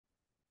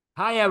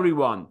Hi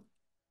everyone,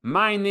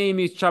 my name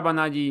is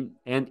Chabanadi,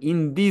 and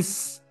in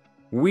this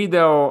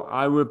video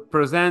I will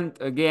present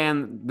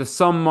again the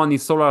SunMoney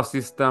solar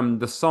system,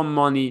 the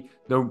SunMoney,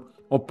 the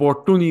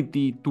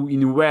opportunity to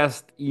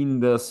invest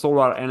in the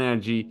solar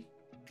energy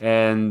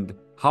and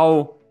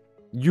how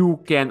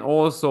you can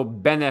also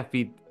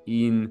benefit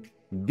in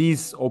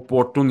this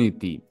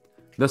opportunity.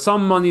 The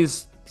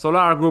SunMoney's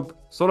solar group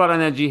solar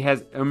energy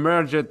has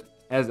emerged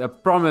as a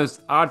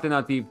promised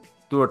alternative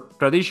to a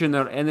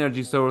traditional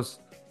energy source,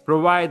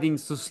 providing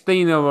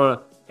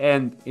sustainable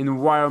and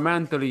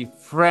environmentally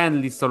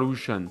friendly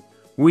solution.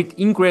 With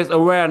increased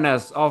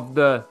awareness of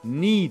the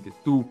need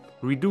to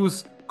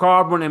reduce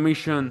carbon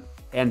emission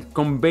and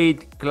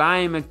combat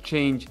climate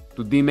change,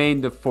 to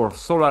demand for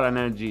solar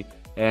energy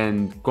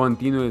and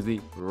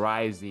continuously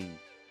rising.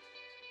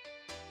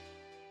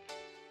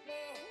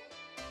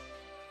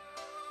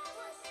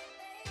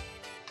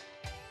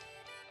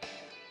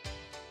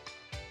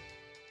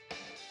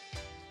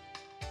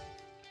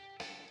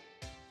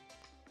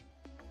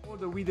 All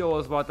the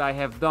videos what I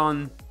have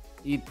done,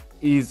 it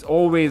is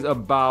always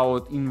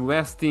about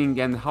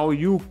investing and how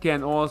you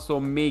can also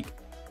make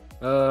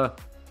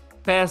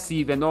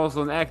passive and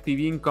also an active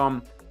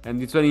income.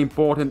 And it's very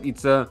important,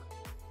 it's a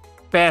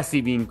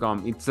passive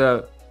income. It's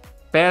a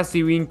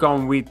passive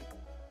income with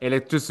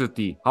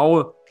electricity,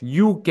 how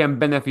you can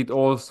benefit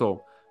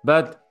also.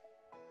 But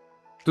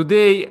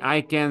today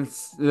I can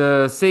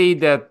say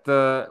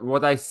that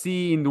what I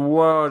see in the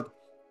world,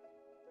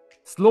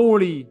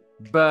 slowly,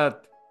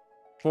 but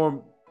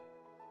for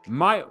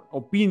my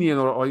opinion,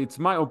 or it's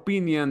my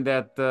opinion,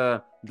 that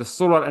the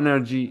solar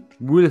energy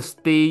will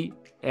stay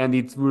and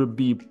it will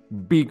be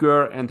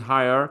bigger and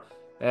higher.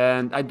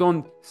 And I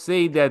don't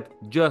say that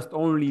just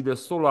only the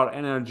solar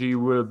energy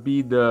will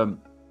be the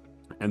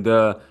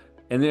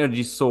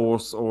energy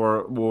source,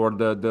 or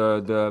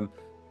the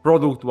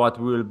product what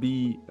will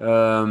be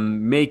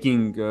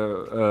making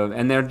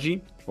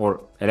energy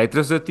or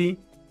electricity,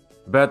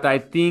 but I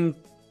think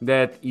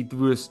that it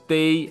will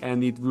stay,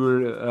 and it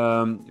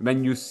will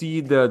when you see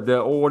the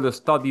all the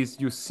studies,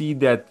 you see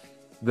that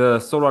the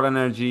solar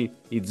energy,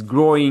 it's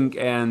growing,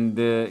 and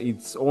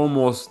it's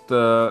almost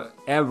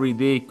every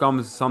day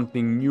comes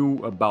something new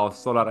about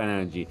solar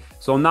energy.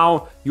 So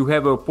now you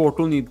have an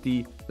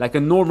opportunity, like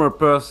a normal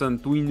person,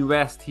 to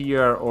invest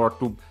here or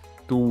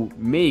to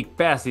make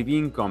passive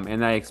income,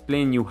 and I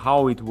explain you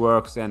how it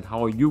works and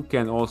how you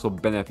can also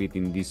benefit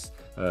in this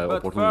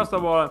opportunity. But first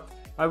of all,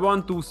 I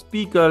want to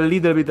speak a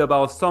little bit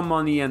about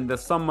SunMoney and the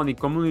SunMoney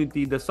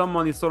community. The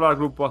SunMoney Solar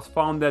Group was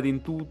founded in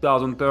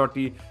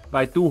 2030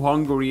 by two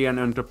Hungarian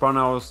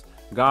entrepreneurs,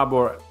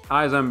 Gábor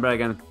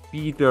Eisenberg and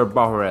Peter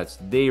Bauerec.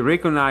 They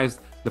recognized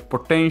the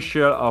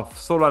potential of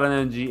solar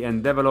energy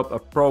and developed a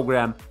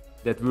program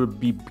that will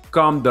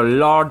become the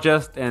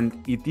largest,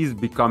 and it is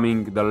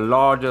becoming the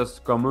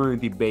largest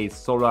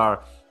community-based solar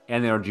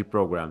energy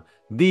program.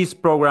 This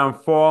program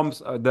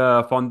forms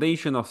the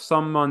foundation of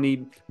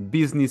SunMoney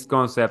business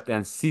concept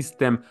and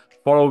system,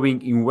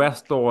 following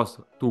investors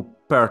to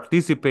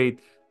participate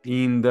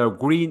in the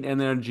green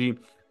energy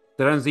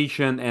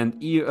transition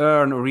and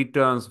earn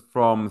returns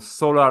from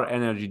solar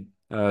energy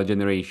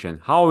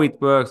generation. How it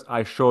works,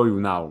 I show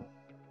you now.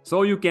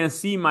 So you can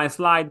see my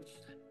slide.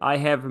 I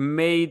have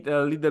made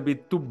a little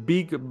bit too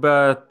big,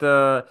 but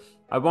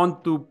I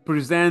want to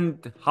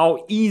present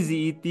how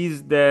easy it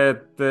is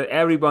that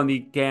everybody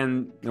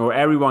can, or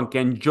everyone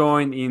can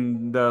join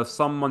in the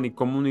SunMoney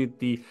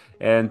community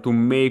and to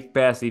make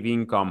passive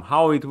income.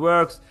 How it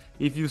works,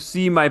 if you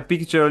see my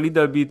picture a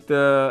little bit,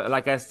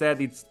 like I said,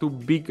 it's too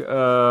big,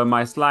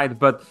 my slide,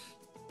 but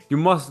you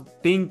must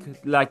think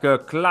like a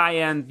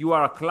client. You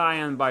are a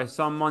client by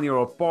SunMoney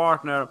or a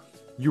partner.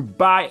 You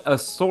buy a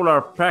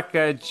solar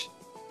package,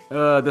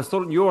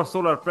 your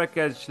solar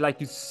package,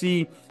 like you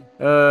see,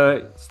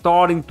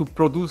 starting to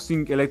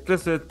producing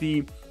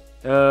electricity.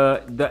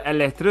 The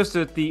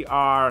electricity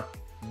are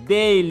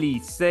daily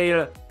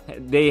sale.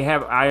 They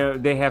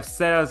have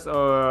sales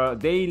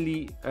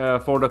daily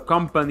for the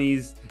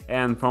companies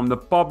and from the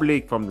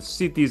public, from the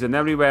cities and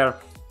everywhere.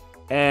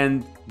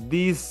 And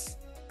these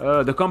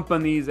the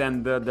companies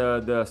and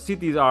the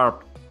cities are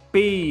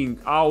paying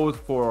out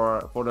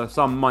for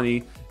some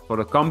money for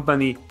the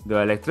company,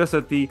 the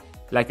electricity.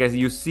 Like as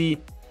you see,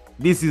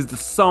 this is the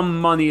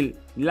SunMoney,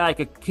 like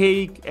a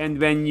cake. And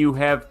when you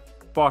have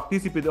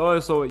participated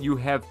also, you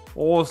have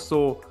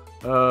also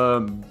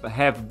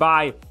have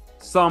buy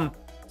some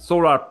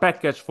solar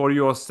package for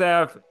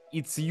yourself.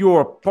 It's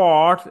your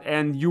part,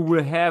 and you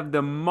will have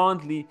the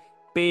monthly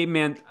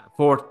payment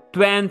for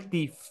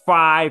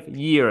 25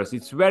 years.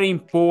 It's very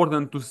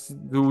important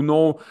to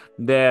know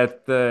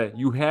that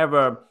you have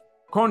a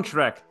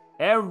contract.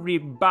 Every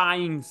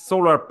buying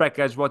solar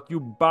package, what you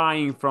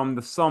buying from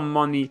the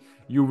SunMoney,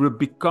 you will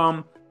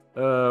become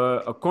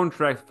a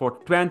contract for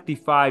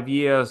 25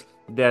 years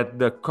that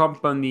the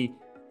company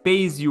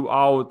pays you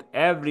out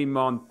every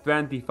month,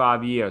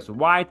 25 years.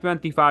 Why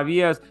 25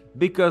 years?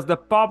 Because the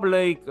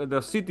public, the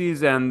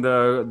cities, and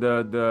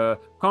the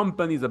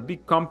companies, the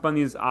big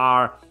companies,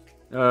 are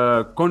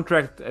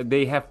contract.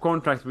 They have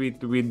contracts with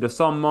the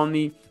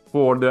SunMoney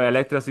for the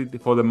electricity,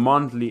 for the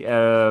monthly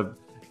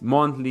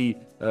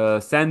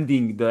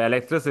sending the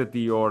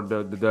electricity or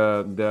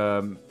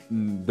the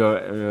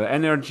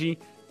energy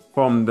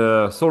from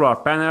the solar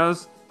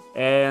panels,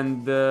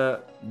 and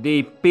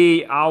they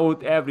pay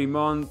out every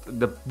month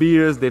the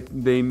bills.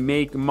 They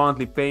make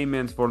monthly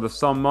payments for the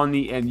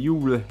SunMoney, and you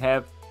will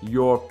have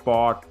your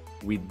part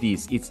with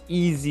this. It's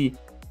easy.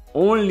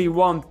 Only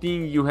one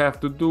thing you have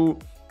to do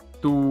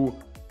to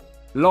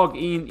log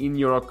in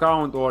your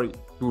account or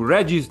to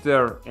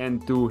register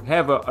and to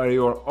have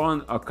your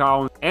own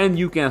account, and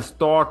you can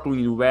start to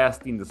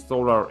invest in the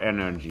solar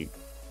energy.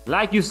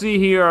 Like you see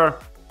here,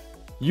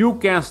 you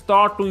can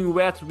start to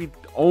invest with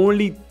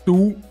only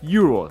 2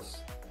 euros.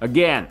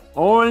 Again,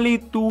 only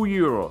 2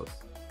 euros,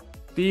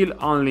 still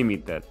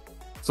unlimited.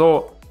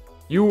 So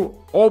you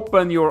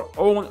open your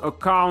own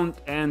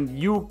account and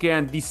you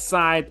can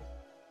decide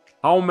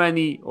how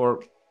many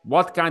or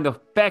what kind of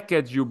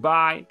package you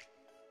buy,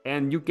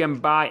 and you can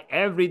buy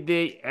every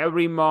day,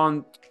 every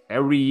month,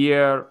 every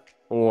year,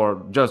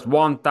 or just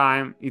one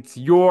time. It's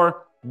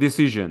your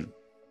decision.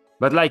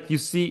 But like you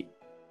see,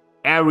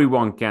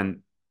 everyone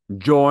can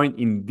join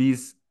in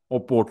this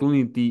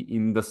opportunity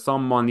in the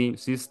SunMoney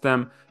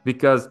system,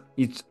 because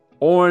it's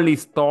only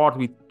start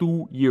with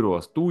 2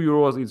 euros. 2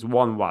 euros is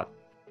 1 watt.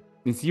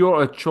 It's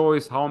your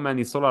choice how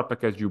many solar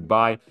package you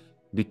buy,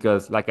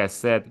 because like I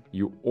said,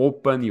 you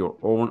open your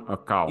own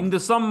account. In the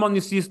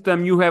SunMoney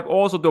system, you have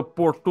also the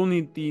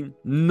opportunity,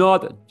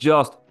 not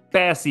just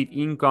passive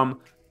income,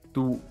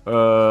 to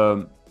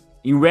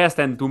invest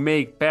and to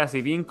make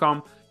passive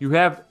income. You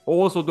have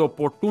also the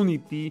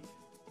opportunity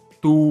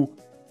to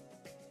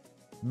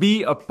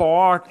be a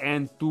part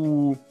and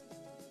to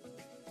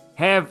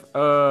have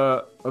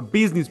a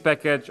business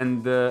package,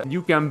 and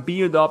you can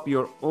build up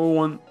your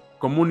own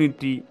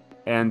community,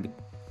 and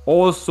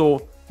also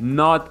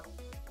not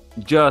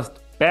just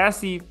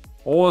passive,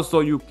 also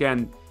you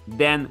can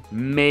then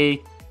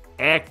make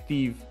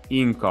active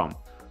income.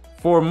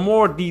 For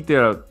more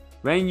details,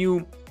 when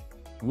you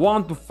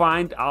want to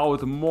find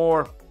out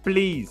more,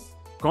 please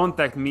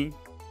contact me.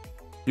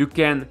 You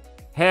can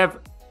have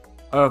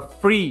a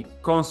free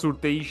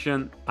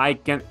consultation. I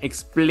can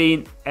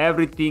explain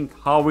everything,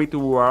 how it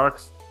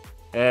works,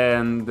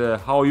 and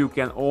how you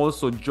can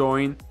also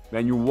join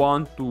when you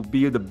want to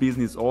build a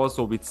business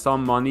also with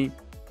SunMoney.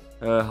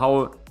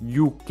 How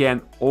you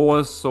can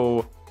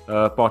also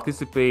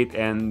participate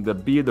and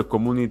build a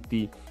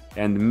community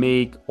and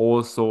make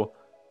also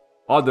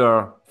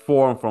other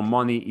form from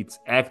money. It's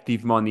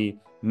active money,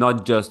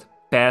 not just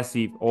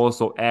passive,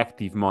 also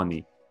active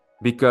money,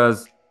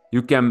 because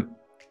you can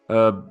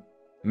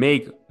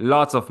make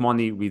lots of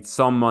money with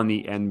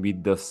SunMoney and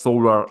with the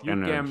solar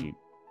energy. You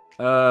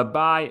can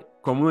buy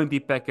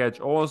community package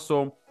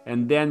also,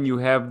 and then you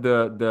have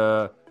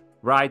the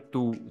right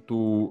to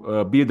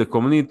build a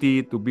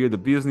community, to build a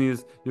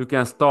business. You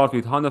can start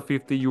with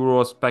 150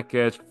 euros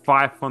package,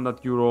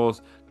 500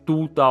 euros,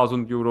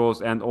 2,000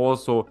 euros, and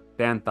also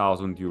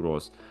 10,000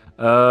 euros.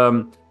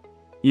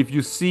 If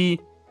you see,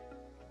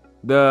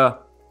 the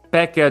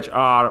package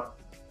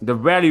the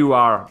value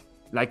are,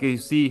 like you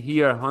see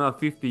here,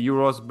 150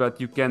 euros, but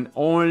you can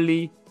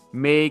only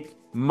make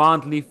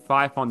monthly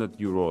 500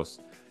 euros.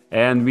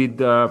 And with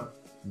the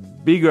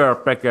bigger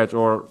package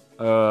or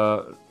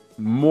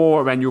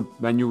more, when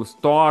you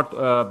start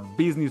a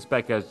business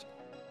package,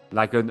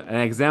 like an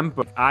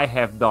example I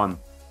have done,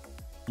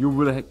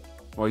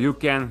 you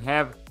can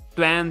have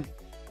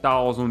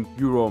 20,000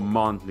 euro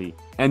monthly,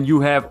 and you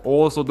have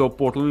also the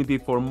opportunity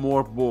for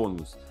more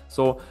bonus.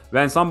 So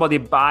when somebody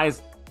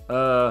buys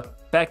a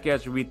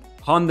package with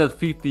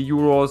 150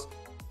 euros,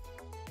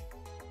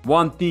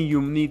 one thing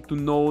you need to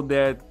know,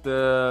 that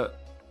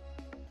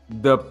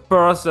the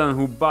person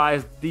who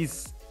buys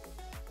this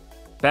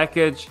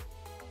package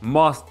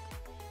must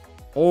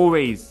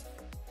always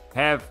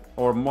have,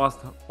 or must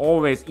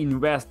always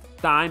invest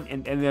time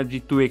and energy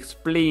to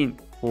explain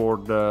for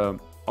the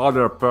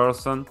other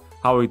person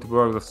how it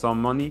works with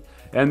SunMoney.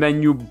 And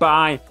when you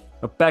buy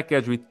a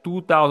package with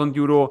 2,000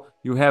 euro,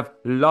 you have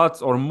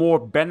lots or more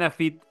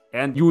benefit,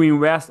 and you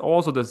invest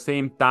also the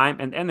same time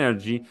and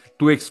energy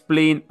to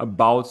explain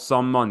about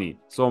SunMoney.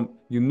 So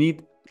you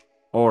need,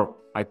 or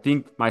I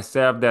think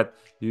myself, that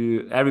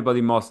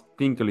everybody must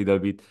think a little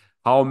bit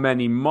how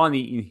many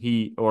money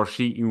he or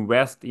she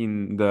invests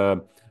in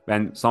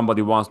when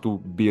somebody wants to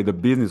build a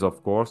business,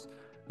 of course.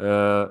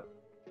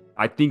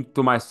 I think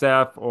to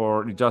myself,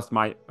 or just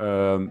my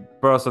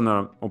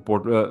personal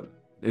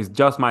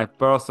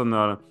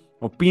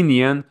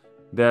opinion,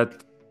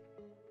 that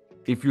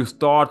if you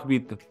start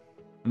with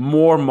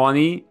more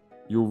money,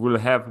 you will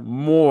have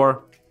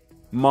more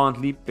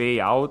monthly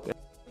payout,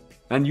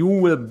 and you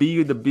will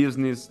build the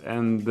business,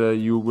 and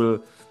you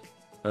will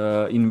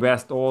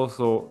invest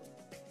also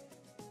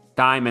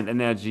time and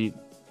energy,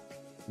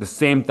 the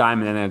same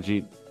time and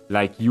energy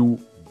like you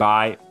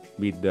buy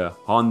with the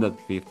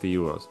 150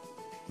 euros.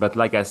 But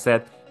like I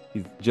said,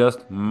 it's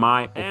just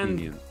my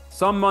opinion.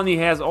 SunMoney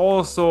has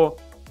also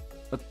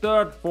a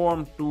third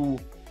form to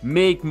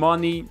make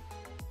money,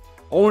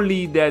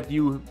 only that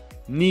you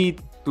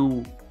need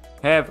to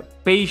have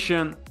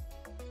patience.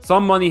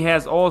 SunMoney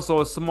has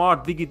also a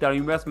smart digital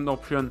investment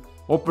option,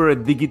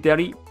 operate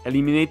digitally,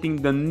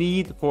 eliminating the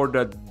need for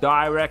the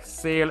direct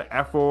sale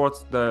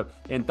efforts. The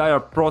entire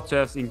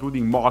process,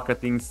 including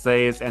marketing,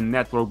 sales, and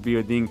network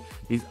building,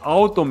 is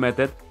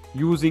automated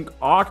using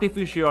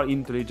artificial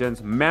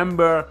intelligence.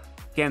 Member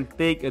can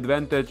take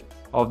advantage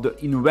of the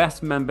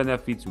investment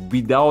benefits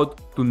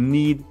without the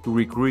need to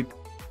recruit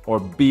or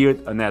build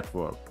a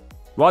network.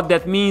 What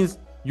that means,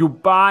 you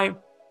buy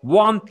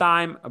one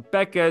time a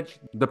package.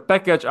 The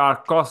package are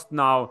cost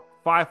now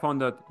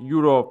 500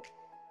 euro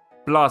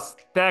plus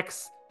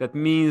tax. That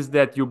means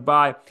that you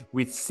buy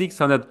with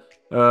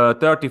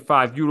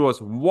 635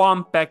 euros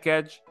one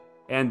package,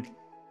 and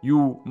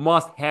you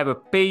must have a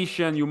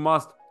patience. You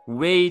must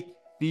wait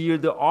till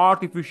the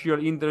artificial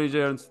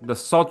intelligence, the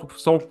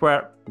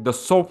software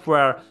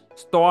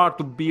start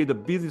to build a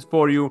business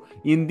for you.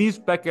 In this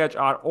package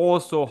are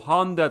also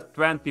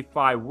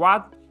 125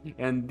 watt,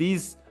 and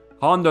this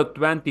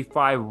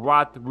 125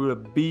 watt will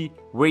be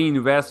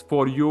reinvest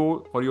for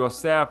you, for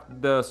yourself.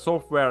 The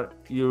software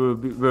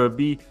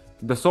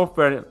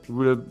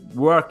will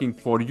working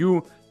for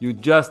you. You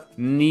just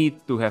need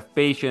to have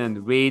patience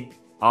and wait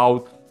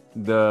out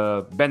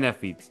the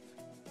benefits.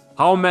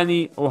 How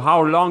many or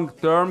how long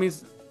term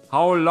is,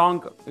 how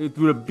long it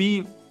will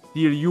be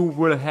till you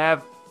will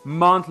have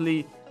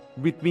monthly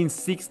between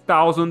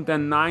 6,000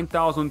 and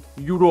 9,000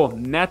 euro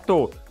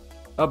netto.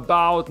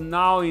 About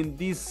now in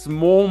this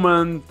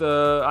moment,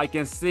 I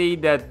can say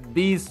that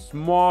this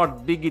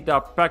smart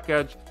digital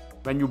package,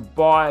 when you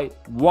buy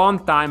one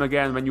time,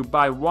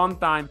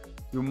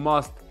 you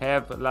must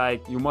have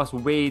you must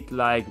wait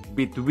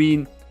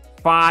between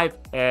 5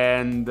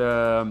 and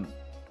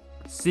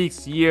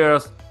 6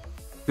 years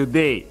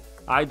today.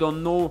 I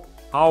don't know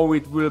how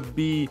it will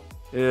be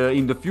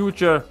in the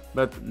future,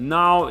 but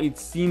now it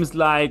seems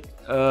like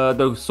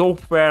the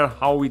software,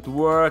 how it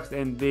works,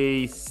 and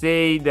they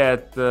say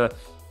that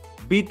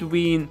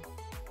between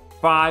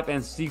 5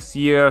 and 6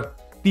 years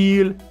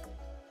till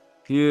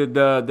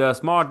the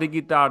smart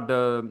digital,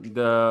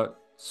 the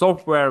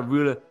software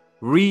will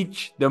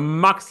reach the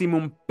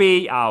maximum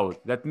payout.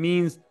 That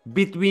means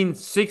between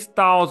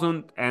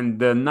 6,000 and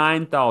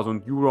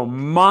 9,000 euro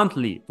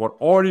monthly for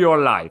all your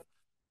life.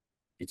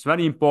 It's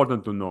very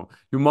important to know.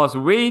 You must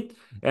wait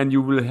and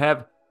you will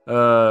have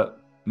a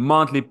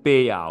monthly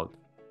payout.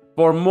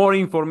 For more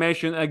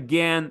information,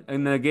 again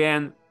and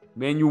again,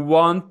 when you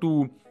want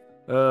to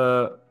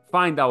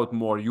find out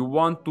more, you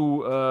want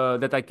to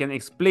that I can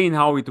explain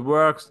how it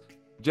works,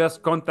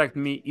 just contact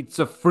me. It's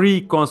a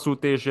free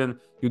consultation.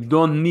 You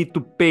don't need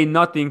to pay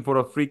nothing for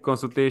a free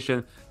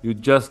consultation. You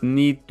just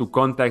need to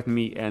contact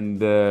me, and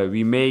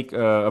we make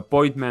an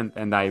appointment,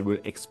 and I will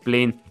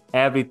explain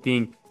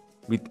everything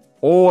with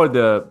all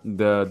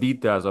the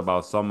details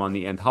about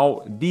SunMoney and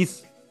how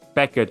this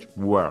package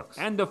works.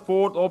 And the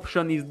fourth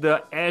option is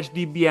the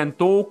HDBN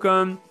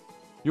token.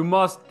 You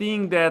must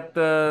think that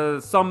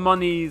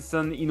SunMoney is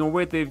an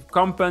innovative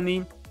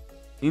company.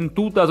 In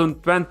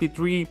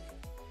 2023,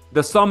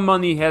 the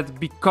SunMoney has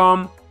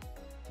become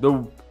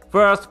the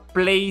first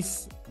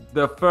place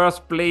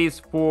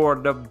for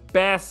the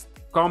best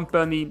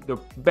company, the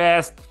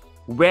best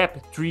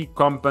Web3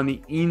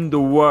 company in the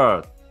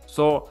world.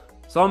 So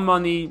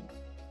SunMoney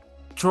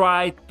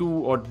try to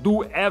or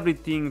do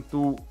everything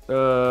to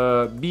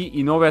be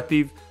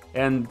innovative,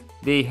 and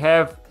they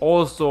have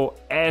also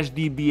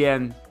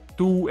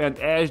HDBN2 and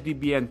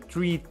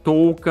HDBN3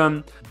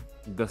 token.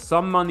 The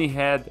SunMoney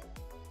had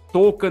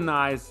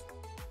tokenized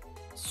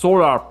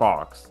solar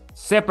parks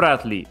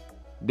separately.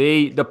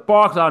 The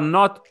parks are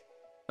not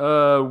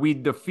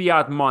with the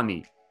fiat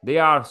money. They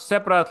are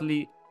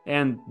separately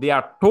and they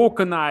are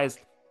tokenized,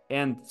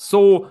 and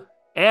so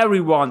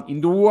everyone in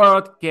the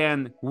world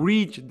can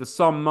reach the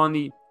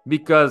SunMoney,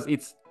 because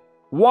it's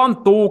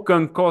one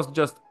token costs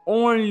just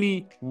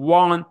only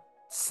 1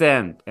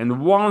 cent,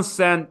 and 1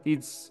 cent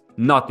is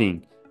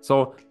nothing.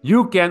 So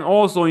you can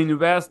also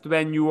invest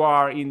when you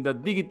are in the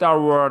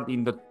digital world,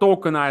 in the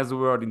tokenized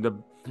world,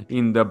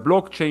 in the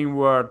blockchain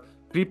world,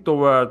 crypto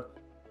world,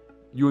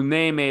 you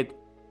name it.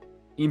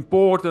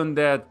 Important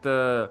that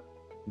the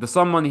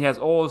SunMoney has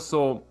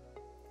also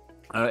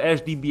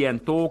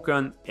HDBN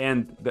token,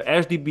 and the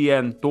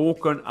HDBN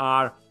token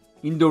are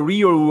in the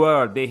real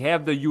world. They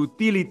have the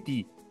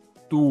utility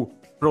to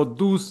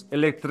produce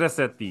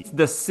electricity. It's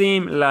the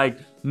same like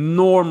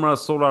normal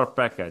solar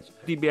package.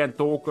 HDBN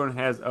token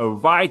has a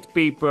white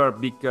paper,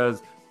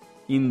 because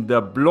in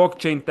the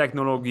blockchain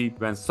technology,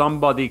 when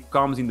somebody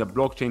comes in the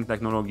blockchain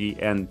technology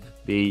and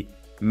they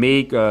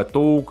make a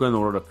token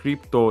or a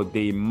crypto,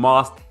 they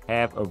must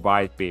have a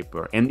white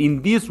paper. And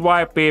in this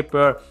white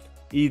paper,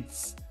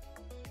 it's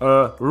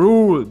a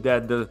rule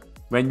that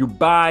when you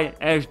buy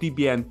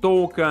HDBN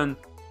token,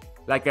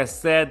 like I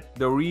said,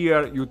 the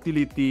real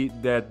utility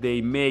that they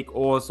make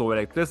also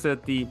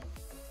electricity,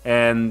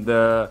 and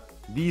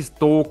this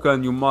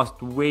token you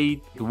must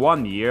wait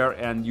 1 year,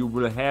 and you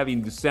will have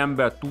in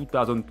December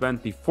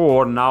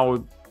 2024.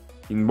 Now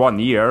in 1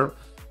 year,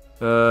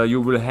 you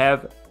will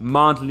have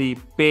monthly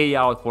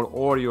payout for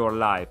all your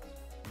life,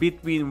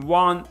 between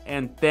 1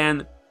 and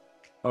 10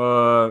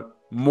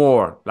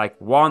 more. Like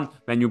one,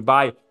 when you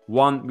buy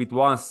one with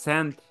 1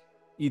 cent,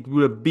 it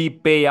will be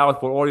payout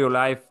for all your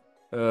life,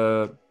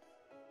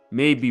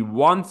 maybe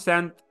 1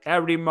 cent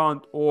every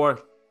month or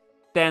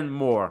 10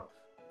 more.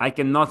 I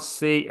cannot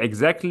say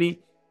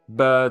exactly,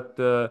 but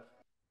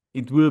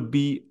it will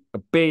be a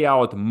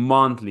payout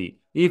monthly.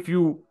 If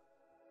you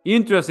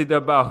interested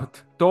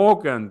about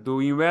token to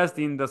invest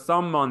in the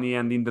SunMoney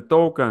and in the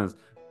tokens,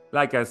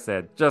 like I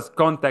said, just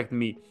contact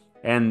me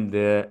and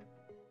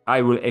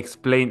I will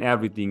explain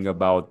everything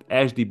about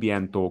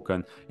HDBN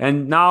token.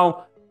 And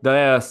now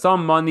the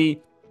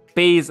SunMoney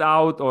pays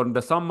out, or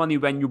the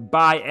SunMoney, when you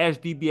buy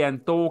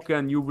HDBN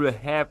token, you will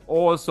have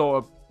also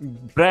a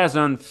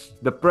present.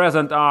 The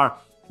present are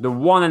the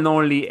one and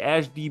only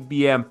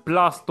HDBN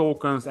Plus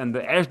tokens, and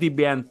the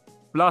HDBN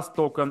Plus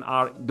token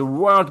are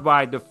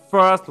the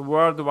first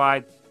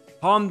worldwide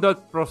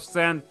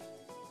 100%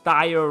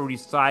 tire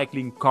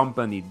recycling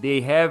company. They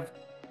have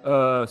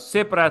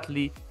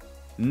separately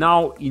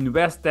now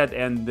invested,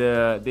 and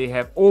they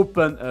have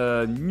opened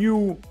a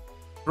new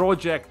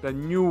project, a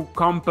new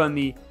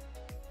company,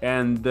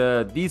 and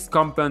this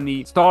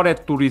company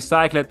started to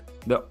recycle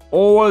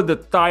all the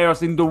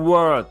tires in the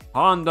world,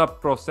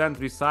 100%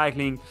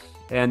 recycling,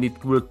 and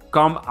it will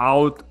come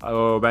out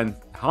when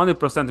 100%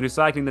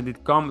 recycling, that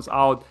it comes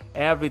out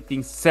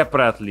everything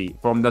separately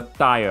from the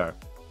tire.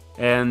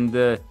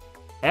 And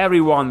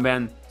everyone,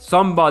 when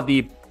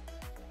somebody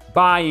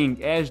buying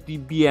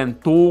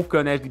HDBN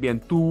token,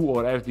 HDBN2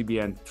 or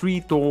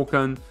HDBN3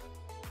 token,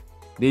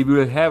 they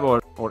will have,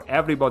 or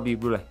everybody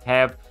will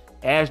have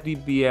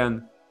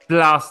HDBN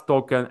Plus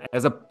token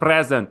as a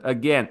present.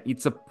 Again,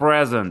 it's a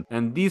present,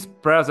 and this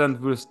present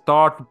will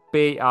start to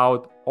pay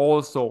out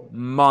also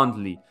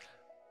monthly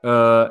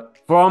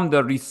from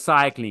the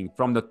recycling,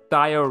 from the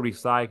tire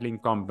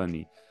recycling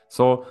company.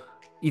 So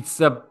it's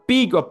a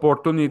big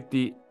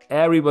opportunity.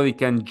 Everybody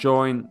can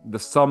join the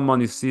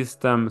SunMoney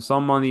system.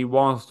 SunMoney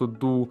wants to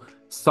do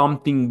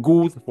something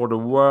good for the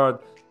world,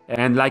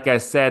 and like I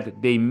said,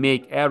 they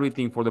make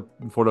everything for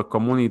the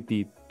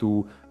community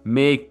to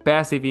make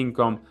passive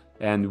income,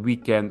 and we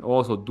can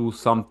also do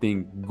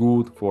something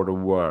good for the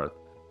world.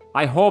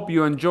 I hope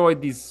you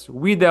enjoyed this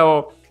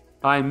video.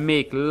 I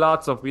make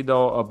lots of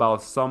videos about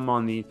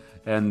SunMoney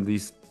and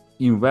this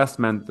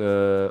investment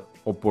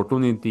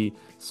opportunity.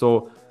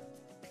 So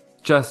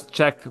just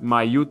check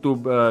my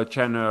YouTube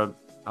channel.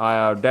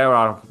 There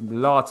are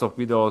lots of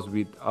videos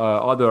with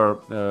other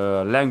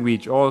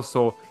language,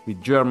 also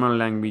with German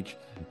language,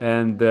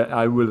 and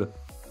I will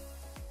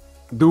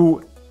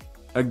do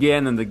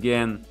again and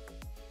again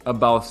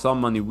about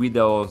SunMoney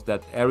videos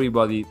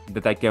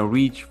that I can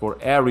reach for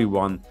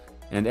everyone,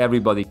 and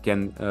everybody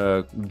can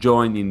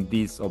join in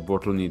this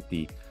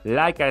opportunity.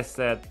 Like I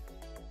said,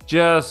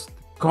 just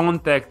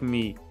contact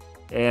me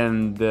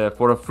and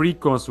for a free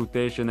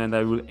consultation, and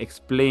I will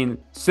explain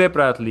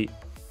separately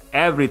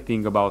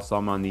everything about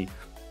SunMoney.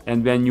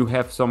 And when you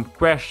have some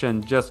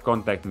question, just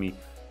contact me,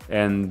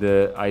 and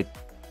I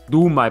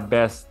do my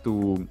best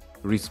to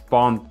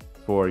respond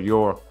for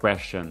your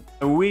question.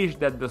 I wish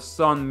that the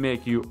sun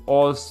make you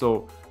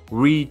also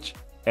rich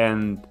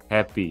and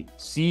happy.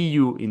 See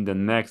you in the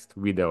next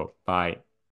video. Bye.